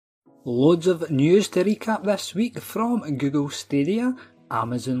Loads of news to recap this week from Google Stadia,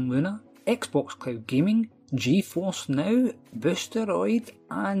 Amazon Luna, Xbox Cloud Gaming, GeForce Now, Boosteroid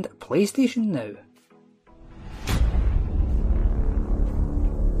and PlayStation Now.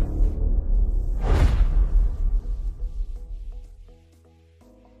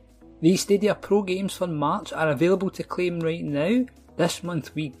 The Stadia Pro games for March are available to claim right now. This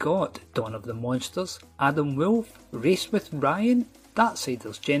month we got Dawn of the Monsters, Adam Wolf, Race with Ryan,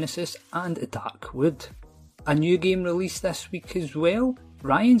 Darksiders Genesis and Darkwood. A new game released this week as well,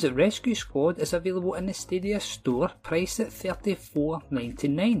 Ryan's Rescue Squad, is available in the Stadia store, priced at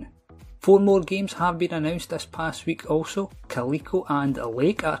 $34.99. 4 more games have been announced this past week also. Calico and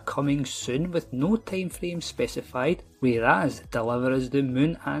Lake are coming soon with no time frame specified, whereas Deliver Us the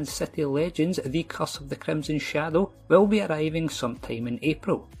Moon and City Legends The Curse of the Crimson Shadow will be arriving sometime in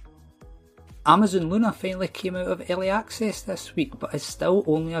April. Amazon Luna finally came out of early access this week but is still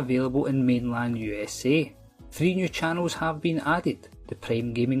only available in mainland USA. 3 new channels have been added. The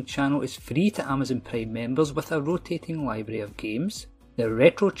Prime Gaming channel is free to Amazon Prime members with a rotating library of games. The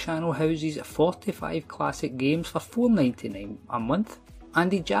Retro channel houses 45 classic games for $4.99 a month,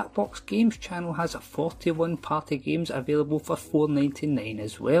 and the Jackbox Games channel has 41 party games available for $4.99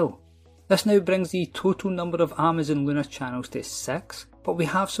 as well. This now brings the total number of Amazon Luna channels to 6, but we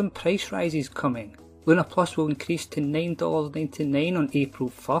have some price rises coming. Luna Plus will increase to $9.99 on April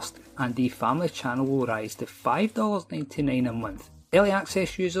 1st, and the Family channel will rise to $5.99 a month. Early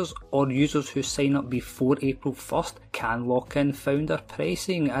access users or users who sign up before April 1st can lock in founder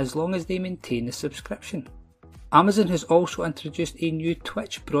pricing as long as they maintain the subscription. Amazon has also introduced a new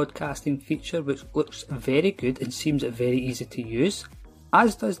Twitch broadcasting feature which looks very good and seems very easy to use,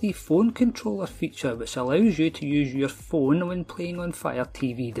 as does the phone controller feature which allows you to use your phone when playing on Fire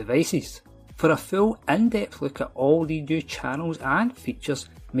TV devices. For a full in-depth look at all the new channels and features,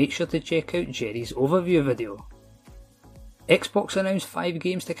 make sure to check out Jerry's overview video. Xbox announced 5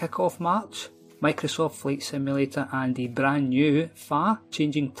 games to kick off March. Microsoft Flight Simulator and the brand new FA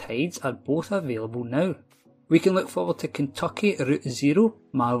Changing Tides are both available now. We can look forward to Kentucky Route Zero,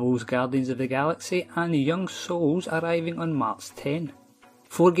 Marvel's Guardians of the Galaxy and Young Souls arriving on March 10.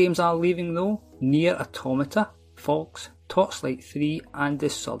 4 games are leaving though: Nier Automata, Fox, Torchlight 3 and The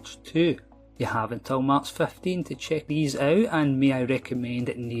Surge 2. You have until March 15 to check these out, and may I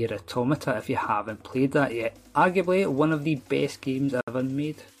recommend Nier Automata if you haven't played that yet. Arguably one of the best games ever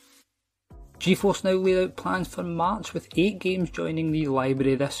made. GeForce Now laid out plans for March with 8 games joining the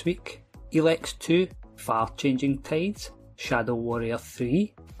library this week. Elex 2, Far Changing Tides, Shadow Warrior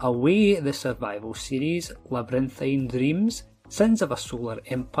 3, Away the Survival Series, Labyrinthine Dreams, Sins of a Solar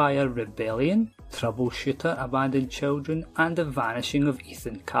Empire Rebellion, Troubleshooter Abandoned Children and The Vanishing of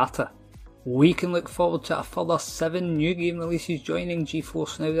Ethan Carter. We can look forward to a further 7 new game releases joining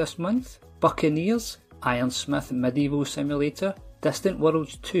GeForce Now this month: Buccaneers, Ironsmith Medieval Simulator, Distant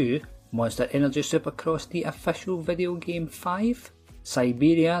Worlds 2, Monster Energy Supercross the official video game 5,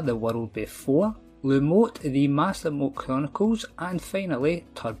 Siberia The World Before, Lumote The Master Moat Chronicles and finally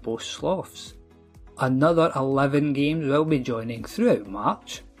Turbo Sloths. Another 11 games will be joining throughout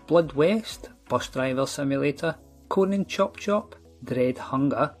March: Blood West, Bus Driver Simulator, Conan Chop Chop, Dread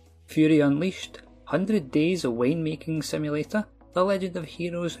Hunger, Fury Unleashed, 100 Days of Winemaking Simulator, The Legend of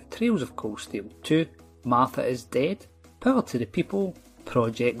Heroes Trails of Cold Steel 2, Martha is Dead, Power to the People,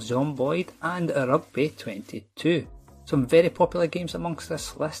 Project Zomboid and Rugby 22. Some very popular games amongst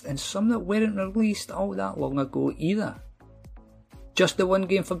this list and some that weren't released all that long ago either. Just the one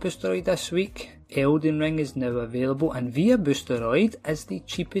game for Boosteroid this week. Elden Ring is now available and via Boosteroid is the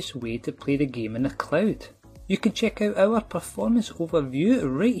cheapest way to play the game in the cloud. You can check out our performance overview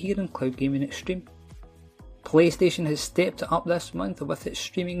right here in Cloud Gaming Extreme. PlayStation has stepped up this month with its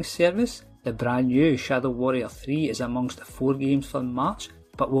streaming service. The brand new Shadow Warrior 3 is amongst the 4 games for March,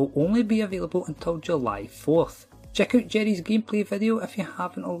 but will only be available until July 4th. Check out Jerry's gameplay video if you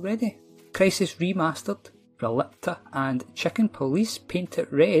haven't already. Crysis Remastered, Relicta and Chicken Police Paint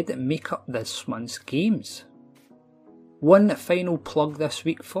It Red make up this month's games. One final plug this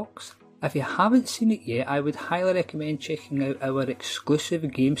week, folks. If you haven't seen it yet, I would highly recommend checking out our exclusive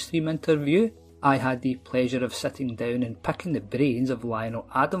GameStream interview. I had the pleasure of sitting down and picking the brains of Lionel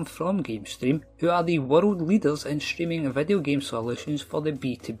Adam from GameStream, who are the world leaders in streaming video game solutions for the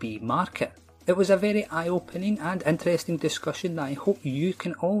B2B market. It was a very eye-opening and interesting discussion that I hope you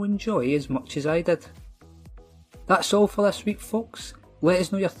can all enjoy as much as I did. That's all for this week, folks. Let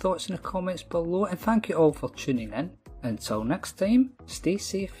us know your thoughts in the comments below and thank you all for tuning in. Until next time, stay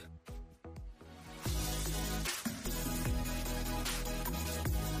safe.